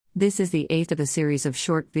This is the 8th of a series of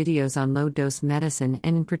short videos on low-dose medicine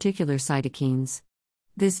and in particular cytokines.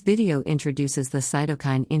 This video introduces the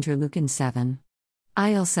cytokine interleukin-7.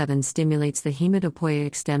 IL-7 stimulates the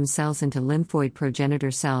hematopoietic stem cells into lymphoid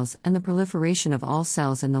progenitor cells and the proliferation of all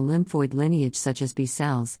cells in the lymphoid lineage such as B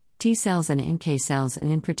cells, T cells and NK cells,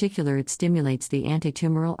 and in particular it stimulates the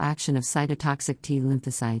antitumoral action of cytotoxic T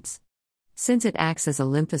lymphocytes. Since it acts as a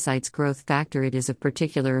lymphocyte's growth factor, it is of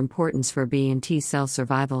particular importance for B and T cell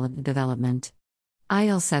survival and development.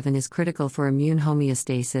 IL-7 is critical for immune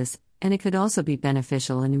homeostasis, and it could also be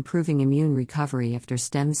beneficial in improving immune recovery after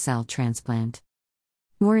stem cell transplant.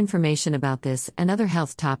 More information about this and other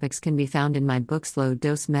health topics can be found in my books Low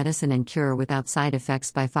Dose Medicine and Cure Without Side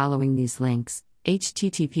Effects by following these links: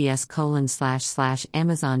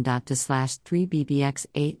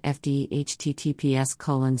 https://amazon.to/3bbx8fd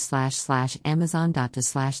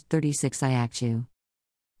https://amazon.to/36iactu.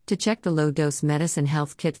 To check the Low Dose Medicine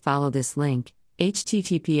Health Kit, follow this link: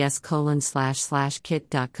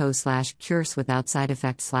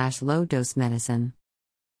 https://kit.co/cures-without-side-effects/low dose medicine.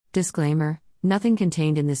 Disclaimer: nothing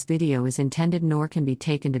contained in this video is intended nor can be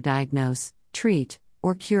taken to diagnose, treat,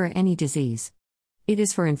 or cure any disease. It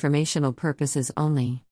is for informational purposes only.